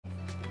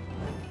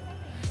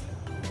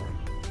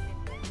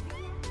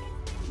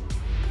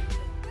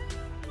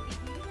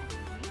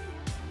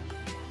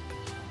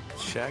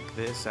check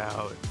this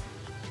out.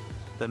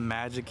 The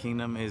Magic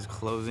Kingdom is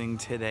closing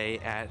today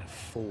at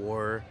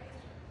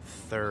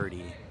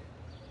 4:30.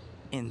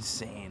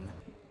 Insane.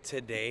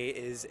 Today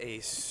is a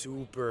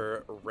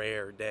super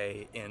rare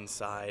day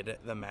inside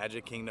the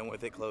Magic Kingdom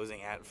with it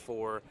closing at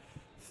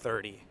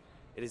 4:30.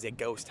 It is a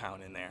ghost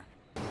town in there.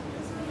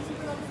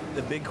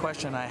 The big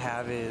question I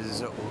have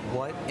is,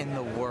 what in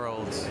the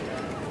world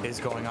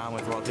is going on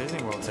with Walt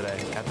Disney World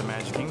today at the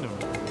Magic Kingdom?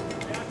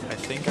 I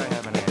think I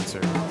have an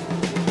answer.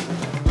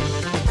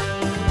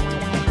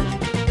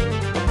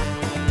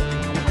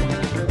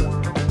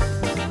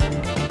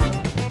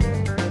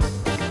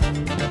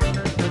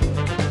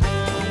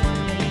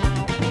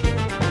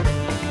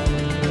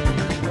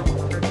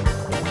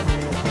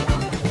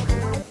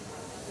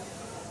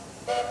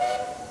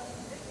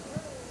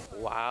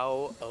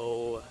 Wow,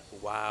 oh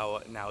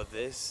wow. Now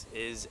this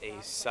is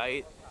a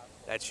sight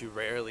that you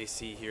rarely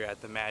see here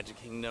at the Magic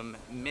Kingdom.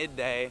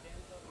 Midday,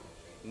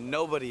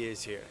 nobody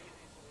is here.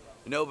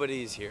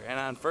 Nobody is here. And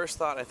on first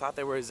thought, I thought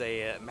there was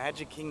a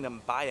Magic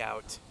Kingdom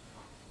buyout.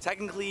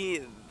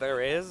 Technically,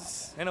 there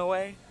is, in a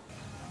way.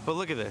 But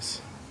look at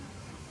this.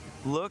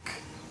 Look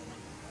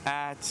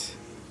at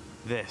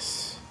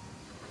this.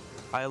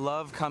 I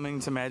love coming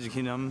to Magic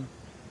Kingdom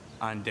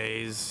on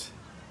days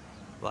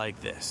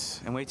like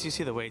this. And wait till you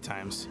see the wait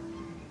times.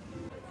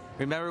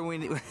 Remember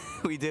when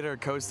we did our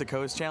Coast to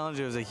Coast challenge?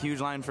 It was a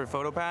huge line for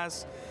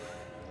PhotoPass.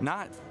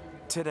 Not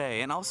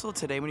today. And also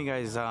today when you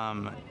guys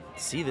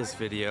see this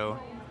video,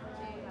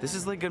 this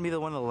is like gonna be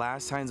one of the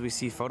last times we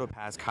see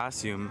PhotoPass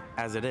costume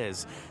as it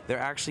is. They're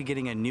actually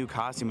getting a new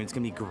costume and it's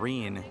gonna be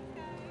green.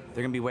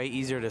 They're gonna be way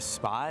easier to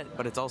spot,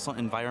 but it's also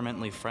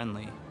environmentally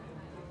friendly.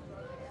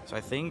 So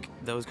I think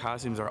those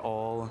costumes are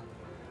all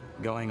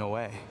going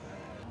away.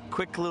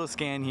 Quick little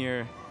scan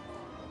here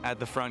at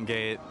the front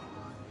gate.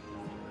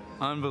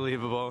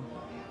 Unbelievable.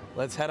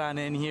 Let's head on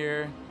in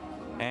here.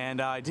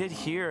 And I did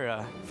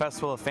hear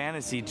Festival of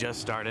Fantasy just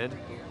started.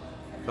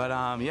 But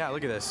yeah,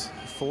 look at this.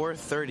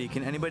 4:30.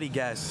 Can anybody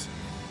guess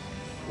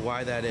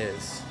why that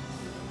is?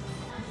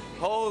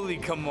 Holy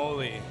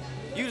camole.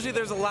 Usually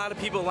there's a lot of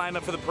people lined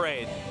up for the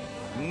parade.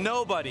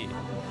 Nobody.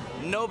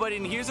 Nobody.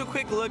 And here's a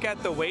quick look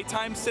at the wait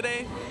times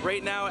today.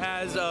 Right now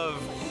as of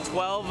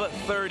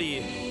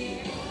 12:30.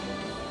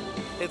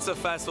 It's a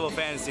Festival of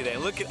Fantasy Day.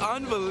 Look,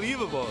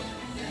 unbelievable.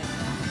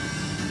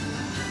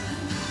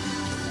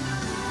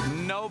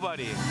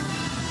 Nobody.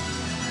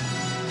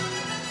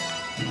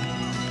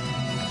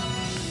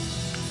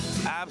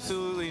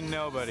 Absolutely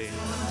nobody.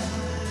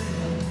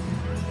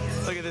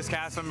 Look at this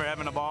cast member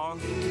having a ball.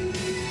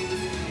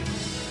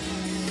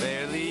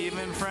 They're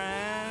leaving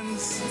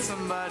friends,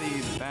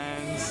 somebody's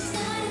fence.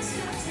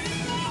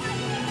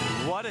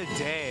 What a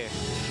day.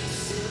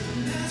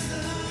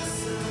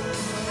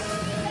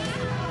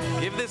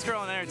 Give this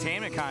girl an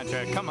entertainment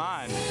contract, come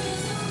on.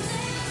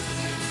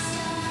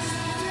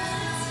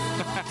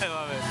 I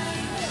love it.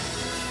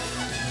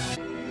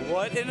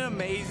 What an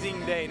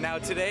amazing day. Now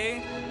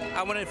today,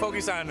 I want to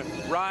focus on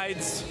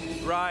rides,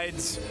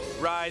 rides,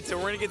 rides. So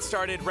we're gonna get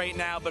started right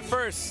now. But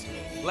first,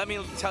 let me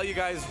tell you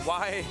guys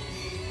why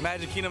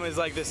Magic Kingdom is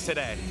like this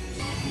today.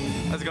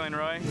 How's it going,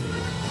 Roy?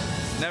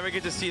 Never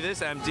get to see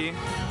this empty.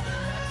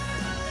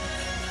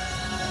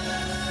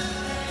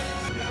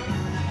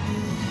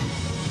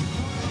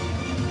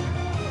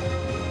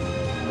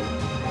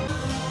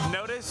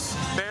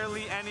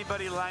 Barely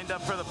anybody lined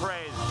up for the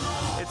parade.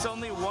 It's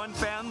only one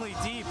family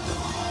deep.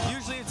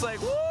 Usually it's like,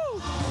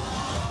 woo!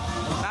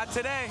 Not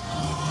today.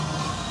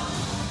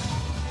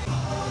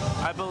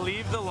 I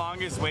believe the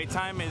longest wait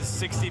time is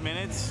 60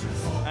 minutes,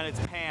 and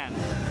it's Pan.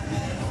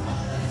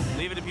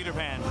 Leave it to Peter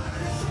Pan.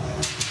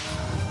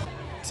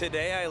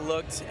 Today I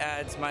looked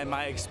at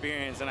my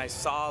experience and I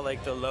saw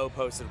like the low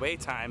posted wait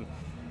time.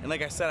 And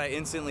like I said, I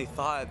instantly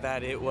thought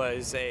that it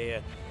was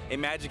a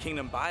Magic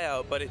Kingdom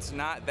buyout, but it's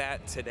not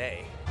that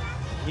today.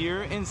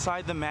 Here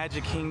inside the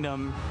Magic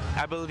Kingdom,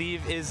 I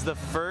believe is the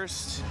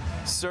first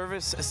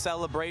service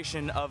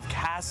celebration of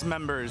cast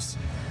members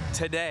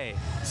today.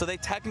 So they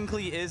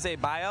technically is a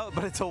buyout,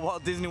 but it's a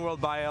Walt Disney World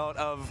buyout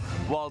of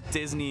Walt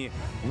Disney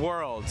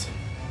World.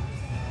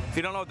 If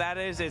you don't know what that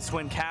is, it's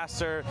when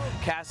casts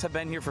have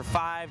been here for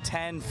 5,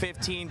 10,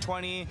 15,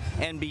 20,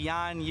 and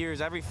beyond years.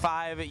 Every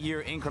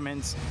 5-year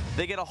increments,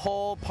 they get a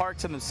whole park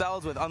to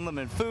themselves with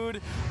unlimited food,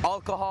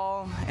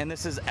 alcohol, and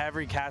this is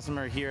every cast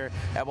member here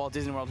at Walt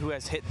Disney World who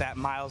has hit that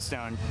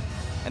milestone.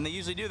 And they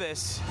usually do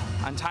this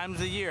on times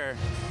of the year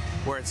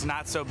where it's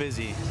not so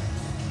busy,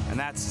 and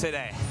that's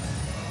today.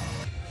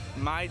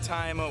 My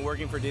time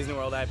working for Disney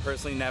World, I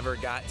personally never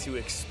got to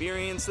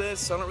experience this,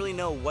 so I don't really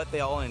know what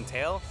they all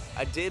entail.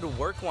 I did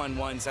work one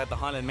once at the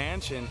Haunted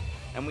Mansion,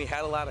 and we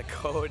had a lot of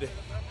code,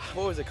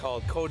 what was it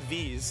called? Code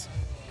V's,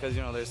 because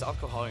you know there's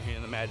alcohol here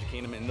in the Magic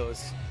Kingdom, and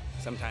those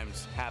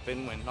sometimes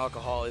happen when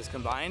alcohol is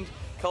combined.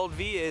 Code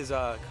V is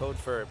code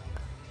for,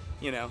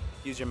 you know,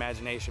 use your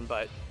imagination,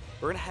 but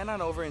we're gonna head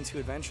on over into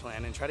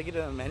Adventureland and try to get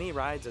as many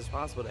rides as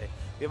possible today.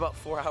 We have about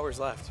 4 hours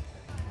left.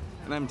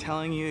 And I'm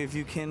telling you, if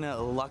you can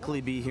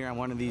luckily be here on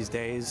one of these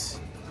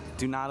days,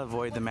 do not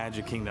avoid the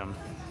Magic Kingdom.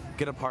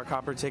 get a park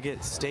hopper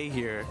ticket, stay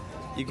here.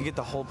 You can get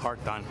the whole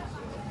park done.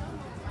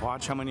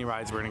 Watch how many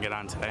rides we're gonna get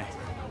on today.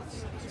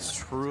 It's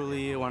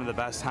truly one of the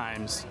best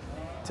times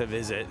to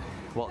visit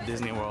Walt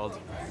Disney World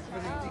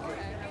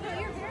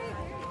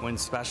when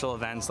special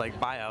events like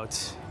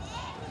buyouts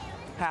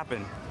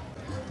happen.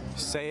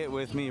 Say it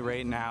with me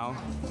right now,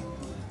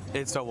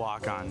 it's a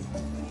walk-on,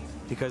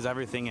 because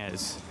everything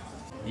is.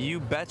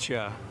 You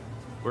betcha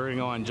we're gonna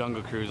go on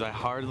Jungle Cruise. I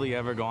hardly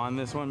ever go on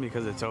this one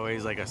because it's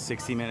always like a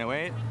 60-minute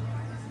wait.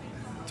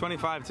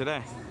 25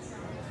 today.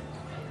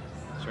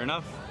 Sure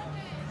enough,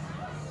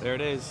 there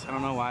it is. I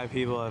don't know why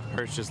people have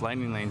purchased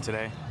Lightning Lane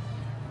today.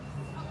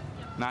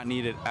 Not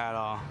needed at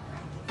all.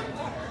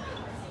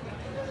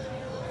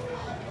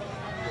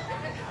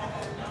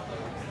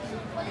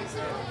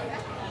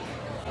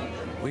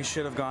 We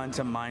should have gone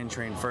to Mine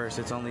Train first.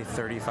 It's only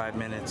 35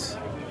 minutes.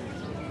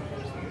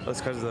 That's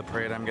because of the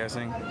parade, I'm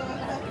guessing.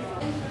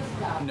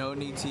 No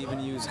need to even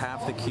use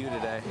half the queue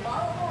today.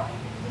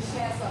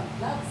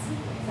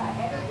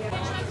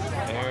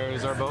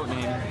 There's our boat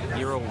name,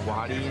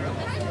 Irrawaddy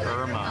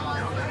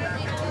Irma.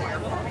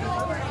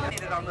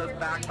 On those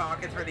back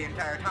pockets for the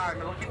entire time.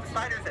 It'll keep the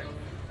spiders in.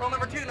 Rule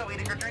number 2, no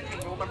eating or drinking.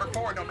 Rule number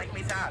 4, don't make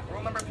me sad.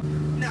 Rule number 3.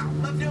 Now,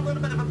 let's do a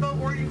little bit of a boat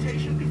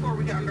orientation before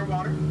we get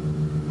underwater.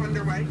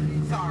 Underway.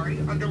 Sorry,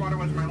 underwater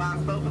was my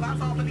last boat, but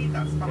that's all beneath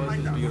us,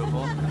 behind us.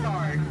 Beautiful.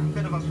 Sorry,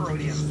 bit of a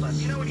Freudian slip.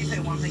 You know when you say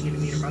one thing, you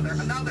mean another.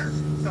 Another.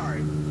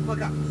 Sorry.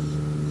 Look up.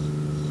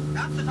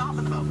 That's the top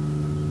of the boat.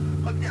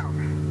 Look down.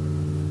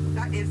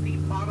 That is the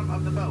bottom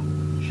of the boat.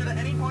 Should at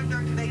any point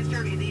during today's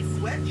journey these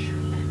switch,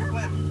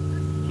 swim.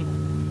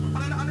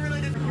 On an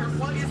unrelated here,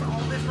 what is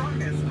all this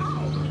ruckus?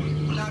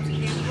 Oh, that's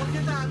cute. Look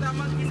at that. That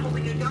monkey's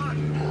holding a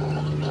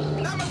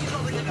gun. That monkey's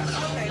holding a gun.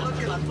 Okay, look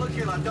to your left. Look to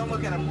your left. Don't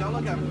look at him. Don't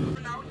look at him.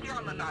 We're now here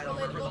on the Nile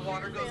River. The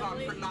water goes on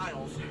for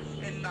Niles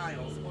and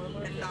Niles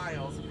and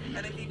Niles.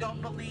 And if you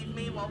don't believe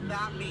me, well,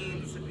 that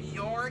means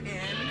you're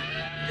in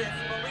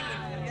disbelief.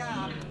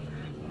 Yeah.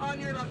 On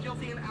your left, you'll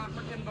see an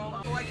African bull.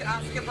 I'd like to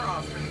ask you for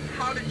Austin,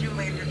 how did you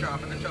land your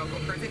job in the Jungle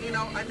Cruise? And you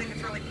know, I think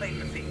it's really plain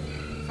to see.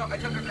 So I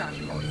took a crash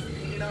course.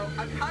 You know,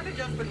 I've kind of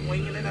just been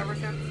winging it ever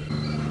since.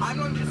 I'm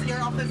going to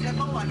scare off this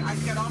hippo like I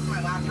scared off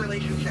my last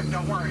relationship,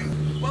 don't worry.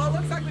 Well, it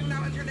looks like we've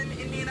now entered an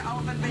Indian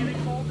elephant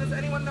bathing pool. Does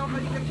anyone know how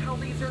you can tell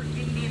these are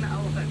Indian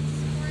elephants?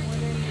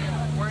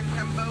 We're in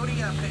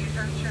Cambodia, pay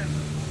attention.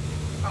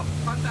 Oh,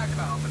 fun fact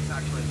about elephants,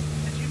 actually.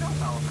 Did you know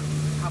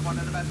elephants have one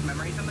of the best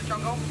memories in the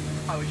jungle?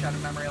 I wish I had a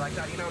memory like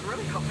that. You know, it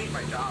really helped me in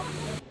my job.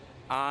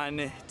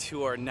 On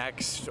to our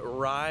next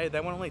ride.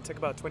 That one only took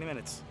about 20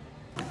 minutes.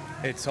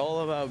 It's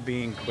all about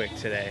being quick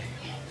today.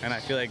 And I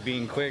feel like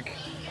being quick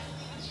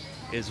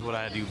is what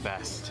I do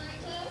best.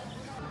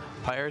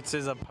 Pirates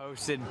is a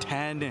posted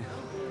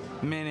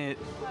 10-minute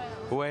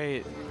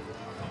wait.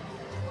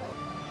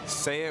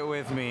 Say it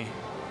with me.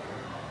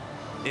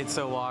 It's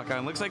a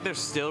walk-on. Looks like they're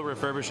still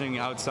refurbishing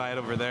outside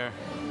over there.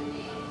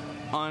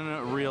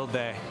 Unreal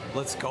day.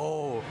 Let's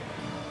go.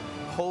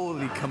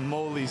 Holy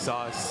camoli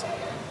sauce.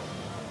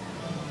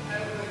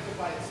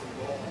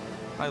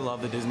 I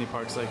love the Disney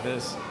parks like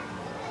this.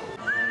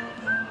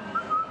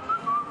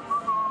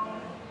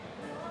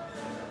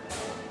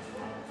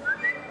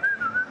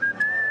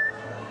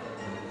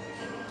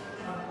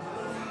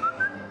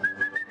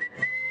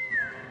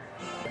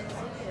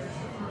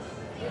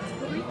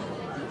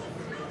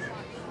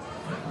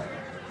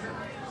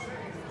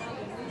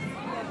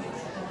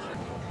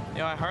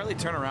 You know, I hardly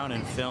turn around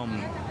and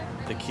film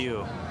the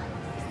queue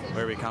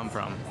where we come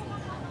from.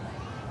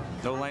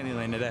 No Lightning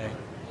Lane today.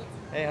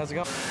 Hey, how's it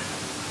going?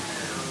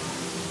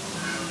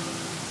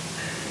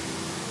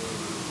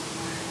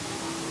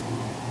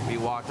 We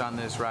walked on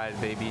this ride,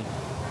 baby.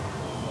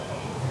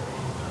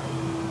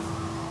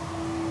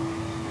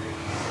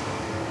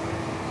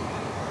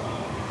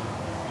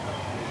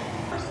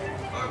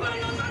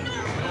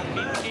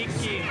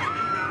 Icky.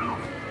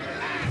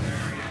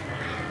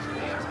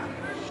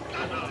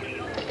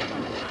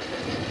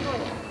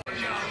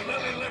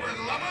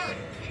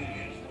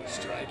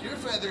 Strike your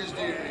feathers,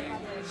 dearie.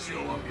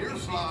 Show up your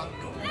flock.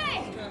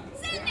 Hey,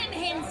 send them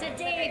hens to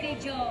Davy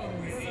Jones.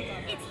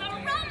 It's the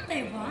rum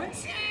they want.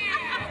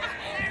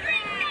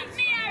 Bring that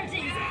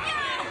narrative.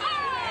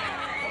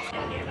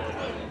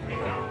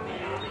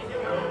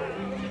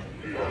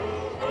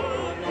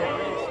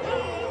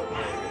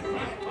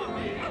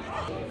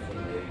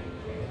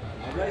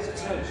 I raise a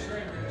toast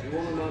to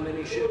all of my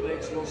many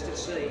shipmates lost at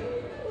sea.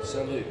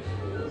 Salute.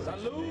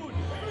 Salute!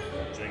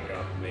 Drink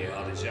up, me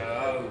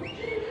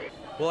Alicea.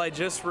 Well, I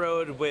just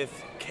rode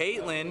with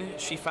Caitlin.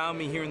 She found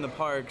me here in the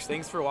parks.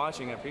 Thanks for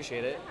watching. I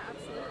appreciate it.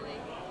 Absolutely.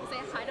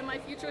 Say hi to my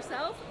future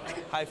self.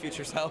 Hi,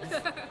 future self.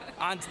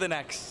 On to the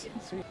next.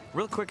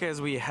 Real quick as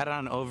we head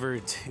on over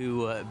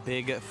to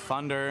Big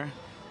Thunder.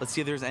 Let's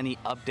see if there's any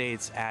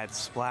updates at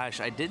Splash.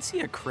 I did see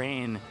a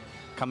crane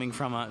coming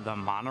from the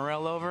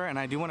monorail over, and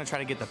I do want to try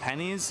to get the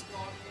pennies.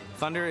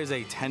 Thunder is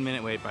a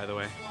 10-minute wait, by the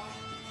way.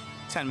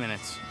 10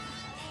 minutes.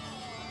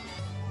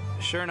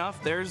 Sure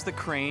enough, there's the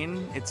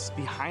crane. It's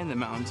behind the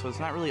mountain, so it's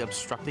not really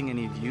obstructing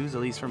any views,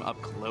 at least from up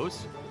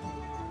close.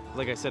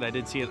 Like I said, I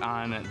did see it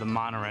on the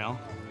monorail.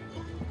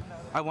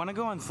 I want to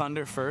go on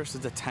Thunder first.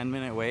 It's a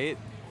 10-minute wait.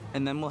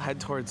 And then we'll head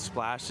towards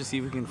Splash to see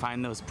if we can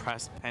find those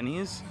pressed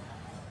pennies.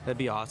 That'd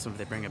be awesome if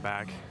they bring it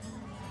back.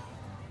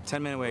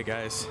 10-minute wait,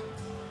 guys.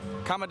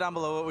 Comment down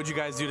below, what would you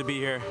guys do to be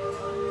here?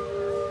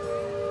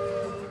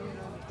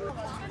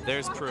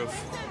 There's proof.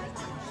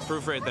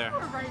 Proof right there.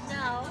 Right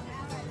now.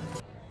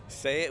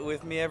 Say it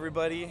with me,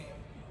 everybody.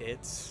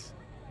 It's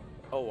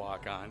a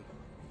walk-on.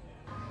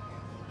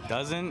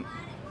 Doesn't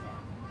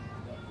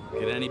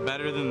get any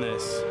better than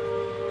this.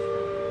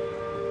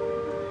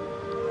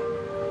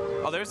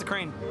 Oh, there's the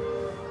crane.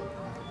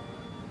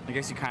 I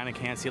guess you kind of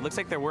can't see. It looks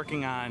like they're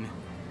working on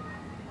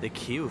the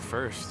queue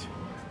first.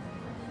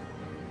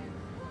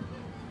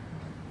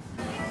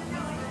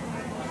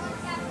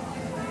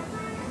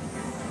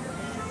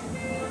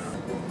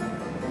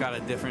 Got a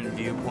different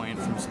viewpoint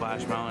from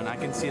Splash Mountain. I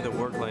can see the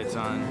work lights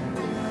on.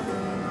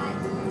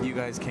 You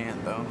guys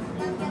can't, though.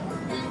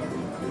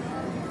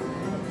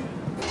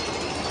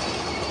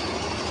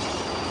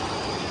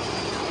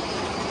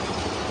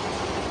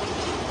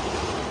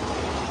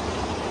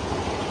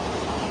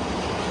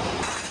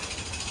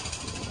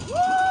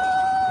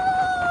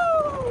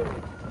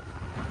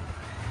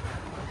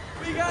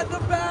 We got the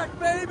back,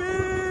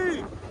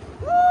 baby!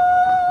 Woo!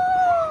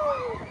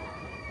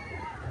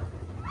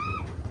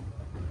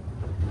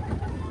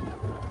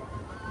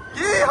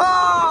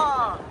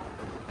 Yeehaw!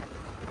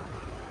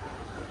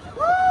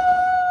 Woo!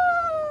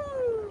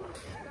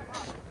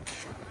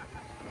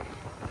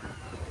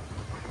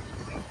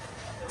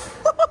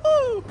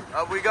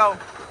 Up we go.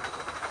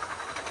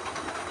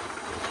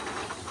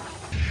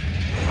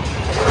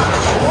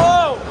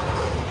 Whoa!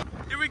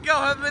 Here we go.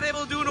 Haven't been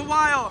able to do it in a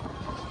while.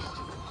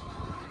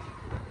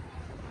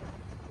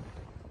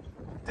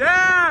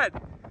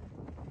 Dad!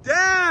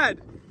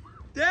 Dad!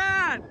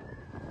 Dad!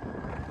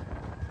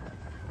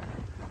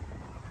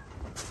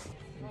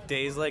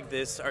 Days like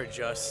this are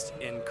just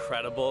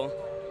incredible.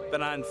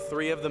 Been on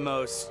 3 of the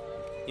most,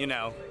 you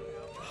know,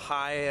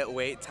 high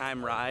wait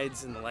time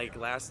rides in the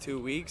last 2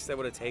 weeks. That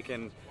would have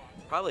taken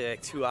probably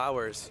like 2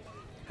 hours.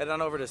 Head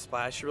on over to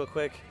Splash real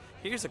quick.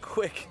 Here's a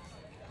quick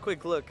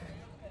look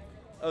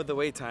of the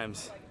wait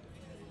times.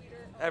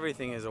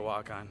 Everything is a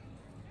walk-on.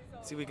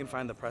 See if we can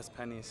find the pressed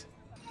pennies.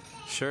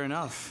 Sure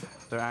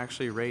enough, they're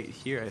actually right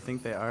here. I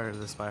think they are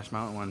the Splash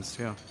Mountain ones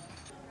too.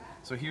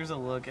 So here's a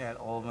look at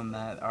all of them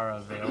that are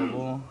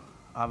available.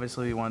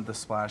 Obviously we want the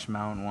Splash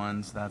Mountain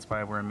ones. That's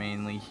why we're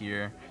mainly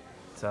here.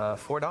 It's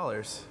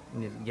 $4.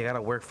 You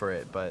gotta work for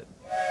it, but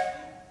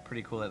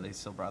pretty cool that they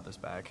still brought this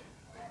back.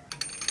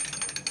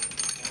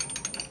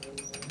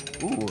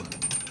 Ooh.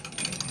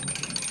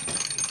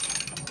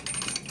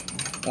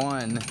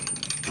 1,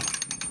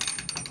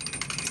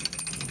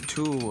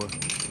 2,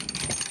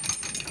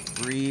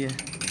 3,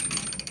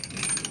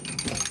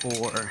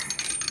 4.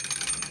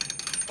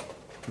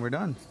 We're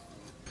done.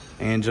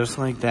 And just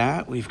like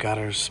that, we've got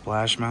our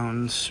Splash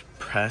Mountains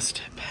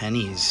pressed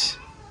pennies.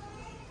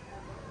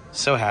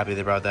 So happy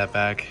they brought that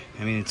back.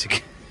 I mean, it's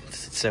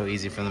so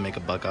easy for them to make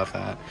a buck off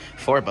that.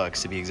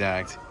 $4 to be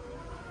exact.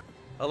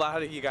 A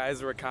lot of you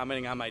guys were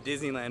commenting on my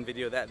Disneyland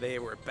video that they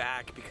were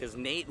back because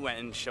Nate went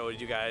and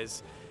showed you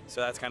guys. So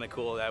that's kind of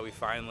cool that we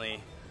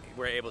finally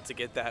were able to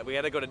get that. We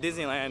had to go to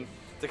Disneyland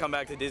to come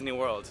back to Disney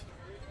World,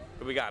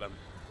 but we got them.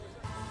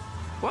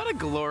 What a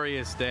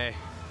glorious day.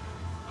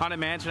 Haunted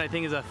Mansion, I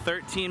think, is a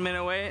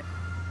 13-minute wait.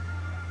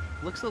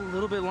 Looks a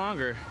little bit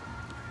longer.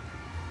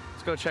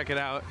 Let's go check it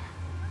out.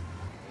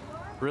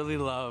 Really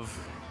love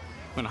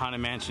when Haunted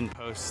Mansion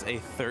posts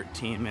a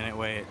 13-minute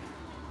wait.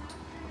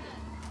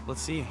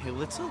 Let's see, it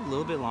looks a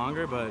little bit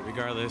longer, but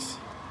regardless,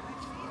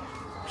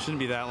 shouldn't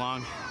be that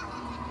long.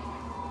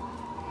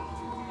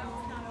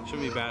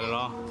 Shouldn't be bad at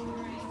all.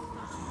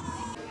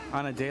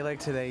 On a day like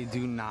today,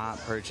 do not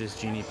purchase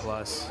Genie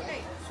Plus.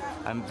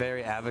 I'm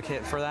very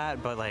advocate for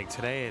that, but like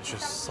today, it's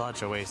just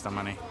such a waste of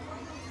money.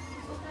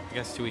 I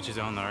guess to each his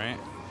own though, right?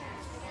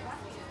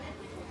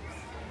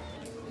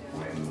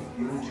 When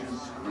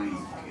hinges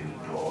creak in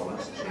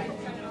doorless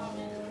chambers,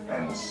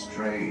 and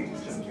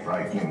strange and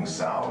frightening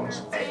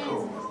sounds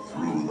echo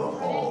through the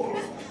hall,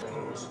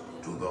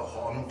 to the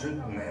haunted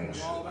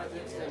mansion.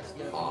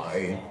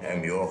 I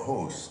am your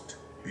host,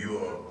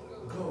 your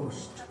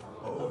ghost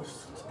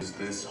host. Is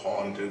this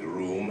haunted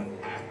room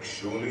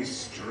actually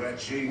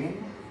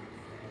stretching,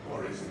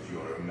 or is it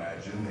your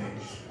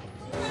imagination?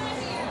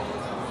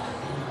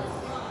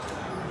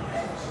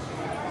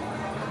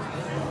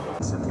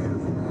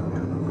 Sensitive to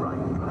the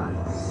bright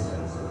lights.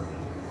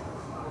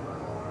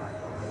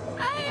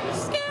 I'm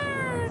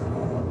scared.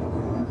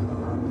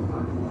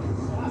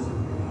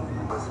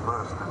 This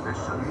first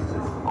edition is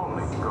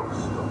only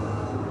ghost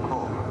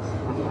stories,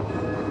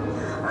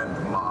 and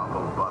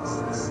marble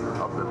busts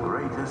of the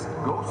greatest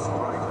ghost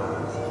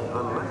writers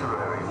the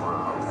literary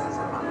world has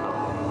ever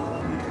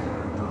known.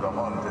 Here to the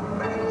haunted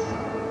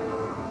mansion.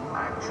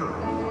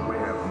 Actually, we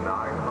have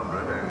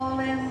 900 and... Call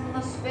in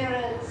the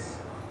spirits,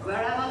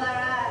 wherever they're at.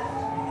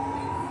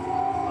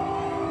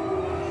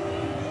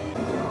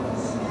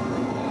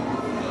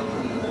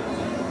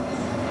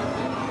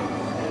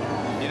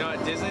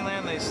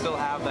 still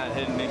have that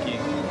hidden Mickey.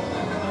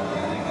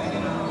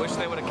 Wish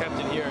they would have kept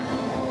it here.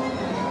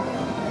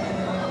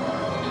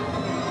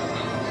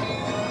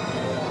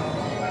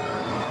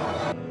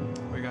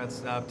 We got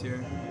stopped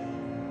here.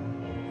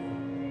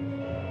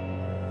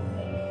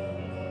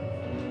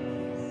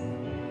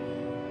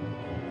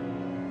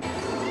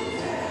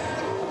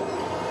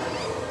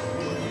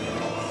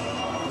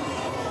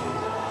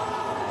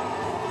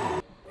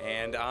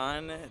 And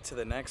on to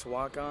the next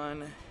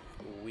walk-on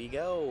we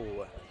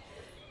go.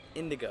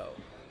 Indigo.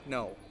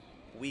 No,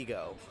 we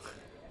go.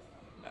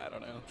 I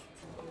don't know.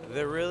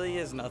 There really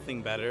is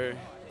nothing better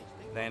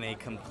than a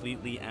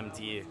completely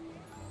empty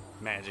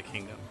Magic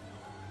Kingdom.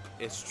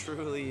 It's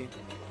truly,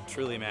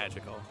 truly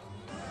magical.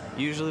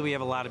 Usually we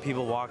have a lot of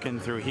people walking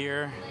through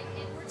here.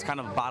 It's kind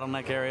of a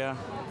bottleneck area.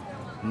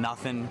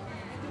 Nothing.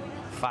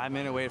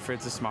 5-minute wait for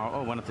It's a Small.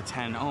 Oh, went up to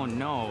 10. Oh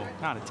no,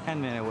 not a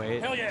 10-minute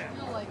wait. Hell yeah!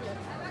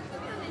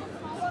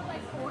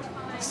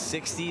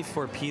 60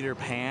 for Peter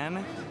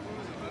Pan.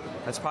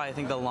 That's probably, I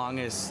think, the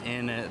longest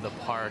in the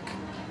park.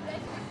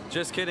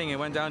 Just kidding, it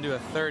went down to a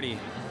 30.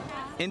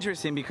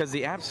 Interesting, because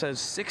the app says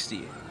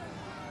 60.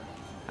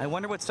 I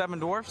wonder what Seven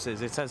Dwarfs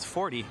is. It says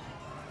 40.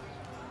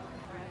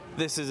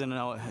 This is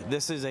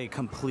a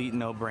complete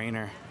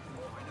no-brainer.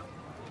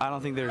 I don't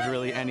think there's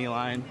really any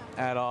line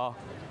at all.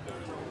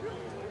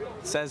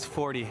 It says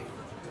 40,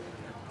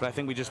 but I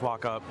think we just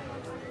walk up.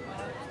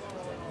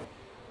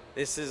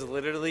 This is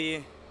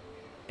literally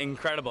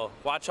incredible.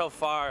 Watch how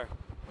far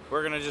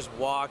we're gonna just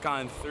walk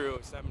on through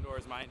Seven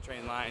Dwarfs Mine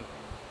Train line.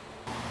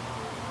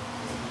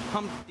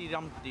 Humpty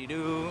Dumpty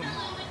Doo.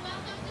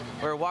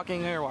 We're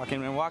walking and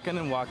walking and walking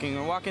and walking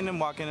and walking and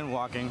walking and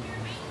walking.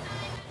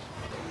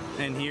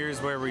 And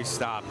here's where we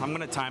stop. I'm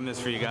gonna time this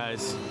for you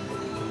guys.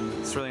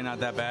 It's really not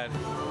that bad.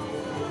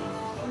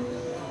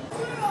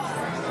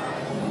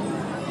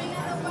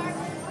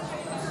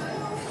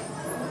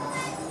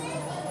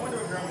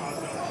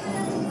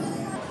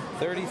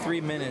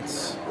 "33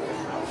 minutes.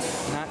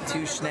 Not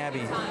too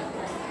snabby."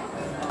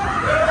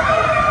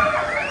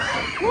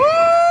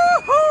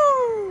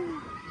 Woo-hoo!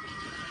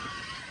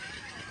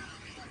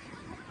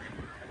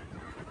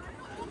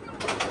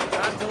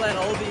 Time to let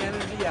all the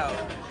energy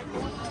out.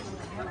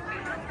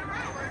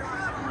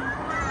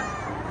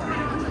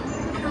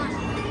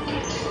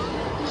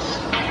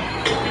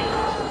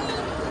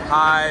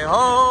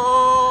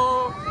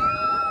 Hi-ho!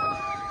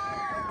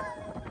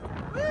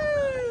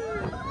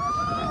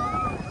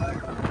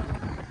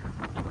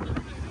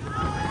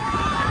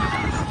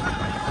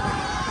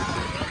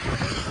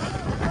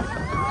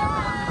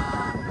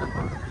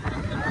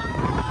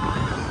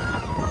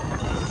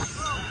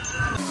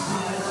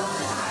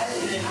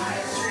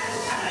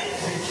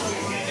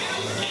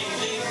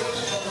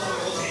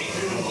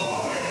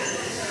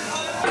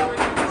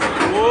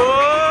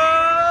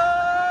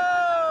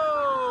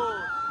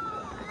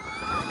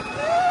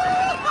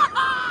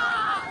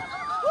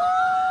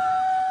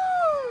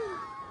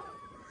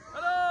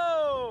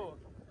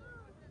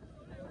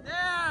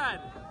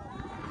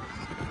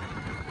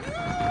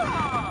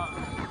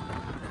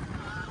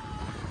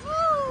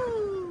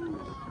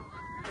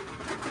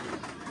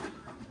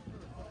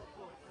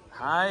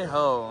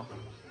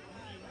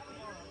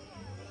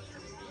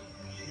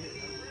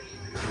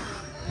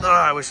 'Oh,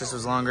 I wish this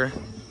was longer.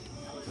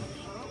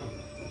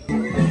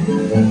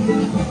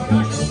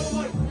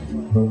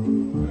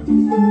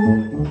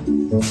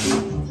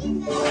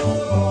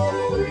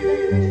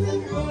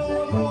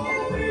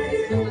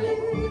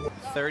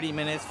 "30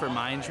 minutes for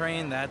Mine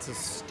Train, that's a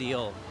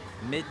steal.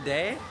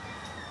 Midday?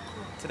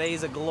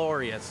 Today's a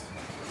glorious,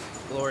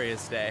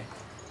 glorious day."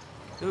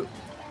 Ooh,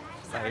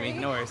 sorry,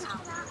 no worries.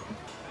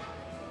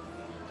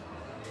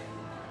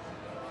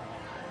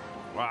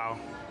 Wow.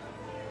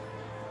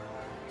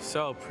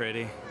 So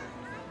pretty.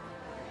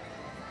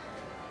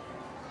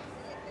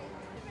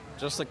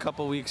 Just a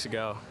couple weeks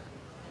ago,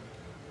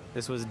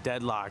 this was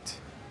deadlocked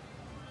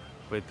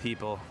with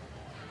people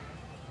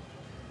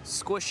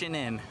squishing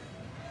in.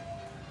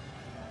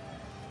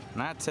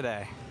 Not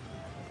today.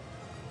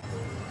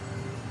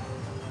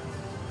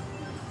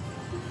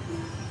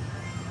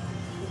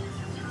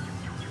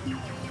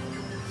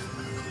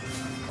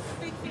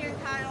 Big fan,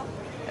 Kyle.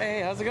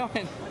 Hey, how's it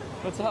going?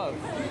 What's up?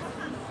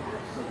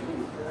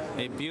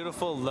 A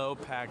beautiful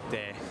low-pack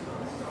day.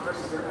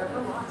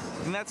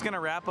 And that's gonna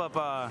wrap up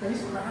our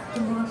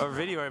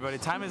video, everybody.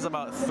 Time is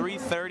about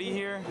 3:30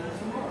 here.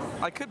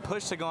 I could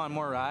push to go on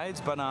more rides,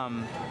 but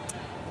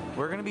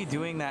we're gonna be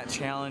doing that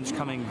challenge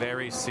coming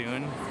very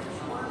soon.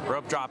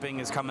 Rope dropping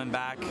is coming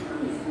back,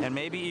 and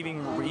maybe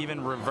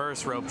even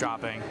reverse rope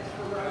dropping.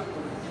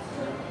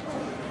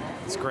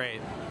 It's great.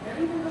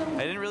 I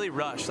didn't really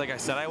rush like I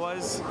said I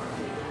was, so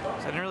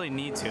I didn't really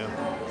need to.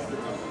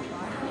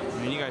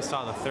 I mean, you guys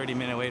saw the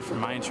 30-minute wait for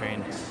Mine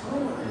Train.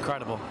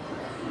 Incredible.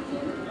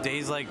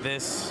 Days like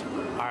this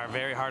are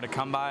very hard to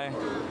come by,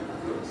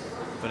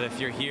 but if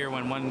you're here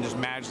when one just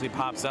magically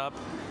pops up,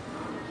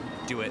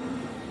 do it.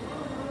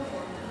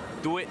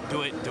 Do it,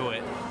 do it, do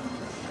it.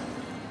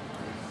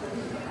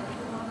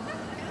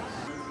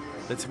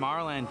 The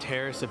Tomorrowland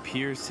Terrace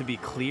appears to be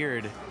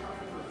cleared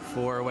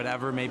for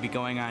whatever may be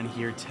going on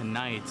here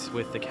tonight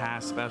with the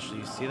cast special.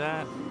 You see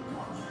that?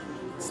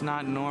 It's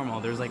not normal.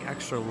 There's like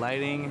extra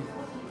lighting,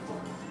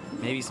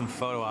 maybe some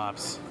photo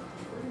ops.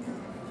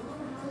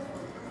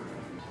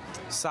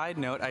 Side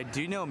note, I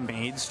do know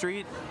Main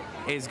Street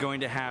is going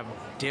to have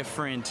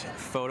different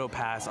photo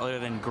pass other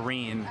than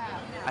green.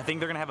 I think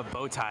they're gonna have a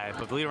bow tie,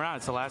 but believe it or not,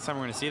 it's the last time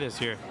we're gonna see this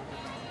here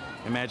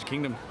in Magic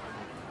Kingdom.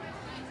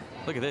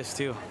 Look at this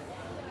too.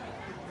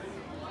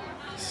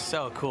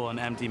 So cool, an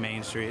empty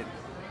Main Street.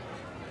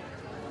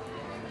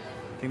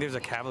 I think there's a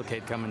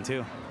cavalcade coming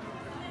too.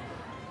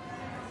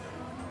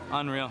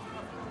 Unreal.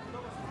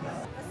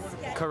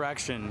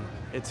 Correction,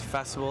 it's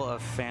Festival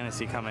of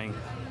Fantasy coming.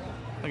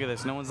 Look at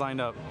this, no one's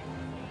lined up.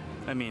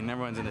 I mean,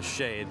 everyone's in the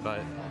shade,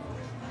 but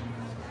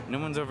no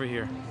one's over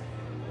here.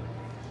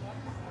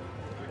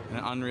 An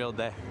unreal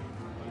day.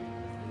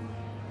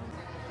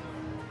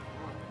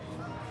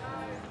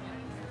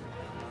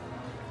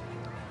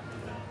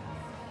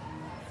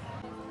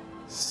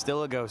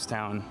 Still a ghost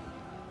town.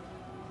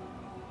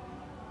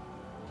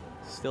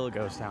 Still a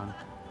ghost town.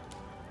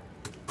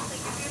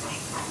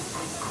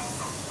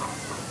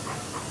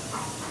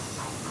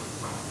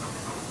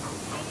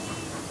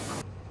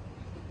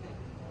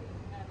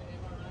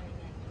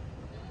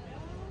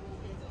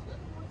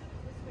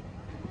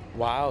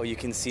 Wow, you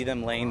can see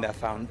them laying the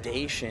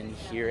foundation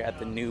here at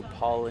the new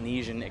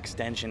Polynesian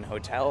Extension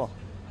Hotel.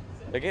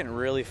 They're getting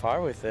really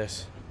far with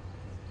this.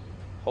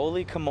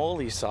 Holy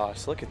camole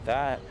sauce, look at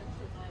that.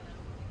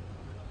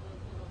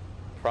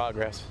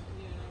 Progress.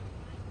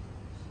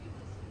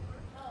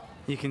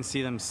 You can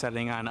see them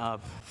setting on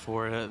up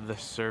for the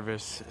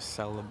service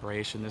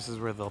celebration. This is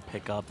where they'll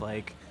pick up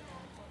like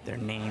their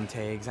name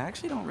tags. I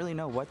actually don't really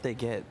know what they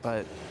get,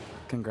 but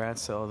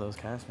congrats to all those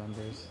cast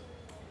members.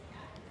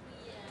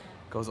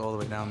 Goes all the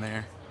way down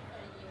there.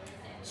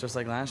 It's just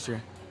like last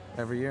year,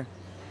 every year.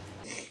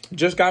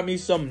 Just got me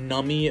some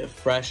Nummy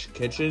Fresh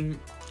Kitchen.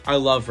 I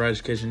love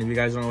Fresh Kitchen. If you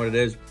guys don't know what it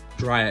is,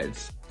 try it.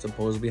 It's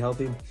supposed to be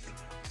healthy.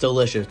 It's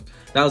delicious.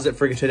 That was it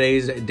for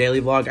today's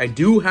daily vlog. I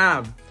do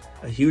have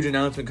a huge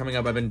announcement coming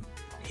up. I've been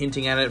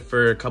hinting at it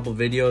for a couple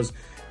videos.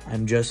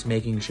 I'm just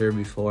making sure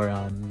before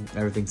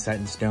everything's set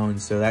in stone.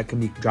 So that can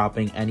be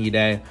dropping any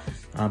day.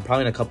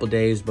 Probably in a couple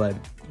days, but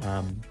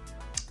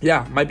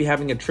yeah, might be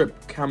having a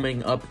trip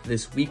coming up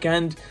this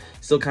weekend.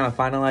 Still kind of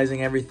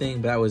finalizing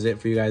everything, but that was it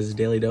for you guys'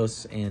 daily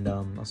dose, and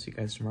I'll see you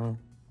guys tomorrow.